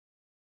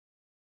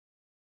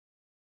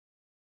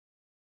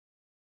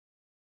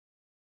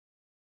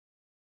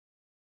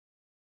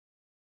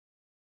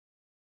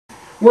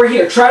We're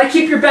here. Try to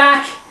keep your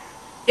back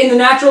in the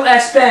natural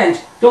S bend.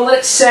 Don't let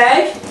it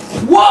sag.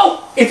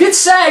 Whoa! If it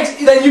sags,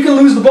 then you can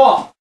lose the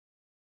ball.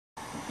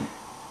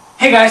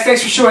 Hey guys,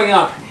 thanks for showing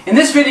up. In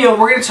this video,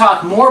 we're going to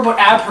talk more about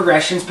ab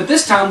progressions, but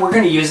this time we're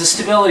going to use a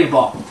stability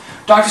ball.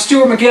 Dr.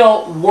 Stuart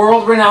McGill,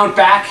 world-renowned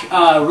back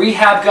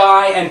rehab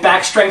guy and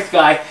back strength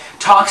guy,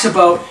 talks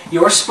about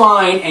your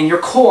spine and your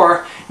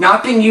core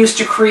not being used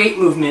to create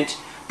movement,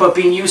 but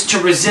being used to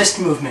resist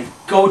movement.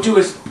 Go do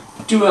a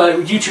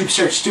YouTube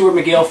search, Stuart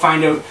McGill,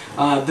 find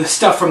out the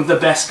stuff from the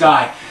best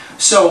guy.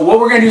 So what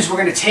we're going to do is we're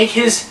going to take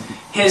his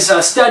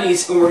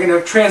studies and we're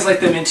going to translate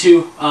them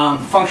into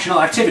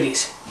functional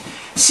activities.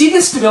 See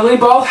this stability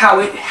ball, how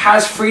it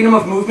has freedom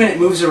of movement, it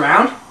moves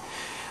around?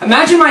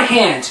 Imagine my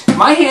hand.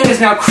 My hand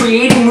is now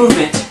creating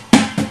movement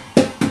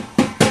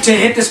to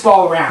hit this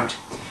ball around.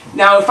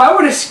 Now if I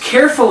were to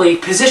carefully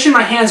position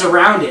my hands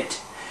around it,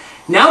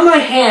 now my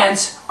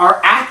hands are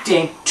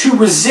acting to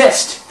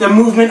resist the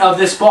movement of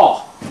this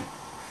ball.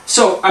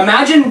 So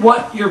imagine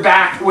what your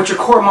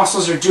core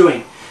muscles are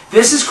doing.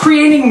 This is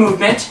creating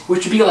movement,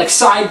 which would be like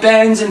side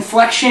bends and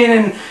flexion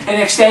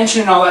and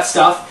extension and all that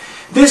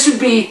stuff. This would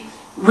be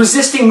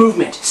resisting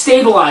movement,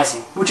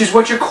 stabilizing, which is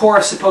what your core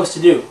is supposed to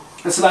do.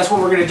 And so that's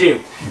what we're going to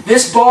do.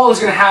 This ball is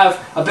going to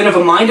have a bit of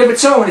a mind of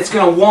its own. It's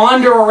going to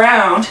wander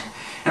around,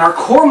 and our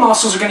core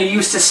muscles are going to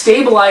use to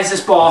stabilize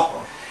this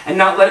ball and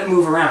not let it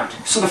move around.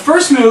 So the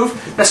first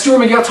move that Stuart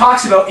McGill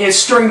talks about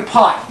is stirring the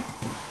pot.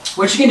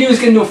 What you can do is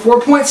get into a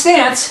 4-point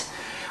stance.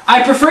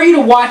 I prefer you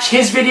to watch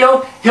his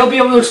video. He'll be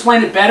able to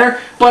explain it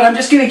better, but I'm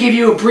just going to give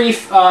you a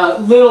brief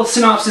little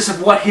synopsis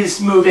of what his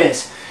move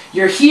is.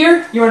 You're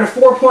here, you're in a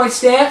 4-point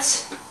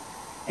stance,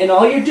 and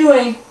all you're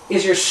doing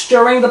is you're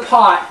stirring the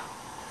pot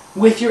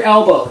with your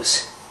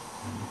elbows.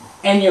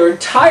 And your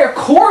entire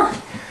core,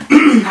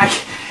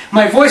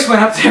 my voice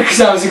went up there because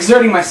I was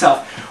exerting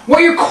myself.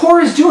 What your core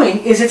is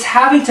doing is it's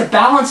having to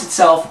balance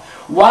itself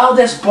while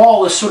this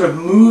ball is sort of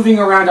moving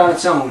around on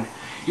its own.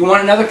 You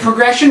want another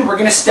progression? We're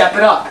going to step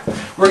it up.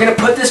 We're going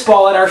to put this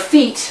ball at our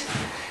feet.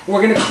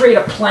 We're going to create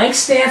a plank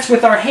stance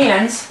with our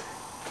hands.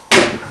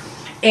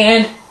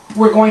 And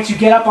we're going to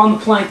get up on the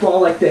plank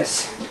ball like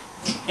this.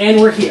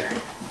 And we're here.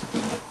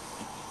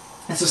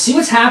 And so see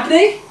what's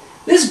happening?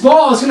 This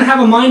ball is going to have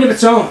a mind of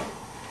its own.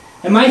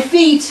 And my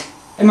feet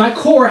and my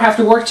core have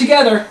to work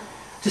together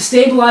to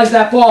stabilize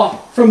that ball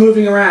from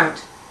moving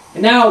around.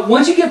 And now,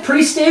 once you get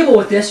pretty stable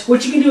with this,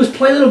 what you can do is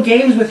play little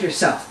games with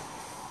yourself.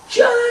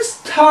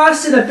 Just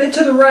toss it a bit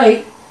to the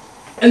right,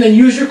 and then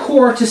use your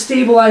core to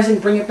stabilize it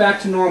and bring it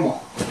back to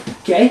normal.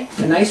 Okay?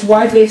 A nice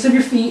wide base of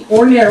your feet,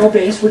 or narrow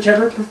base,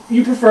 whichever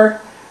you prefer.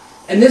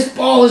 And this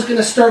ball is going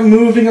to start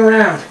moving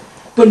around.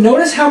 But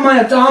notice how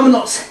my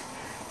abdominals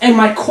and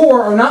my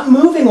core are not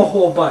moving a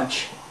whole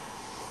bunch.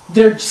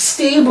 They're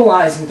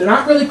stabilizing. They're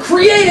not really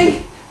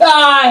creating.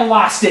 Ah, I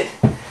lost it.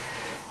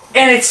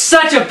 And it's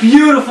such a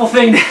beautiful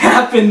thing to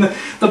happen.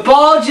 The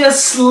ball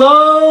just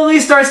slowly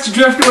starts to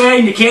drift away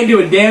and you can't do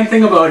a damn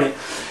thing about it.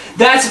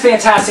 That's a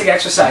fantastic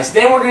exercise.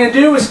 Then what we're going to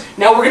do is,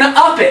 now we're going to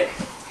up it.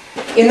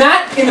 In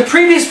the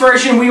previous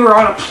version, we were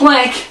on a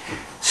plank,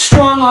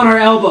 strong on our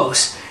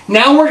elbows.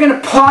 Now we're going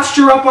to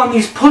posture up on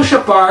these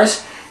push-up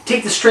bars,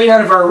 take the strain out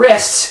of our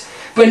wrists.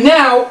 But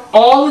now,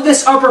 all of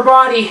this upper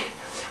body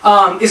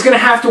is going to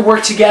have to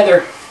work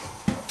together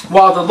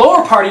while the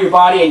lower part of your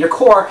body and your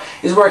core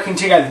is working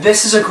together.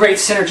 This is a great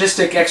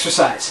synergistic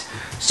exercise.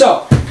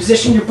 So,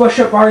 position your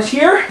push-up bars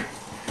here,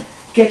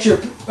 get your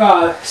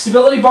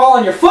stability ball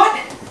on your foot,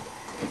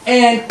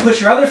 and put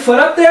your other foot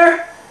up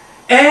there,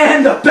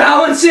 and the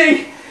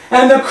balancing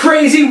and the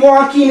crazy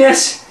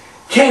wonkiness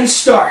can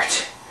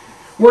start.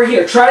 We're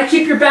here. Try to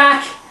keep your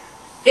back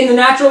in the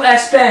natural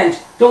S bend.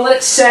 Don't let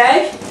it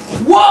sag.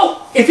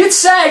 Whoa! If it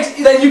sags,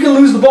 then you can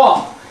lose the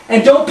ball.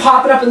 And don't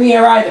pop it up in the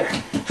air either.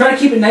 Try to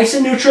keep it nice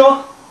and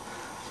neutral.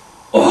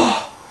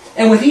 Oh.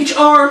 And with each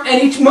arm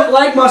and each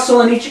leg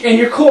muscle and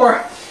your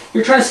core,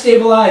 you're trying to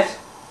stabilize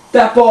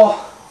that ball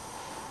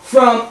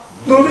from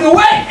moving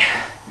away.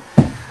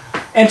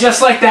 And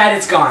just like that,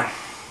 it's gone.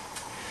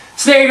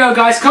 So there you go,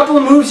 guys. Couple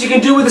of moves you can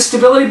do with a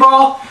stability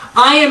ball.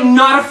 I am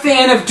not a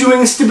fan of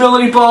doing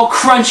stability ball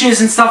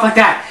crunches and stuff like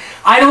that.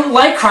 I don't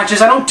like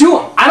crunches. I don't do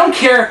them. I don't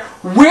care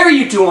where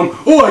you do them.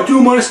 Oh, I do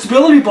them on a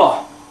stability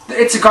ball.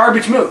 It's a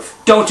garbage move.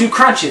 Don't do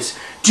crunches.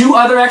 Do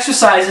other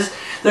exercises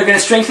that are going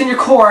to strengthen your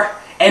core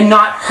and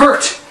not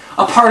hurt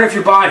a part of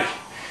your body.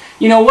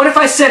 You know, what if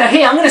I said,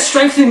 hey, I'm going to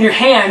strengthen your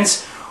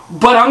hands,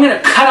 but I'm going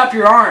to cut up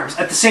your arms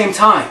at the same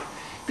time?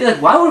 Be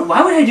like, why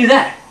would I do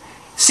that?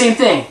 Same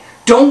thing.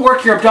 Don't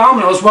work your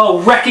abdominals while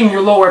wrecking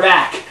your lower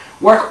back.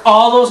 Work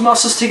all those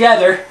muscles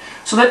together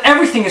so that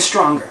everything is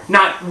stronger.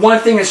 Not one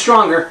thing is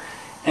stronger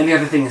and the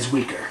other thing is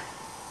weaker.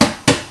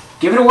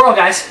 Give it a whirl,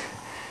 guys.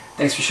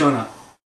 Thanks for showing up.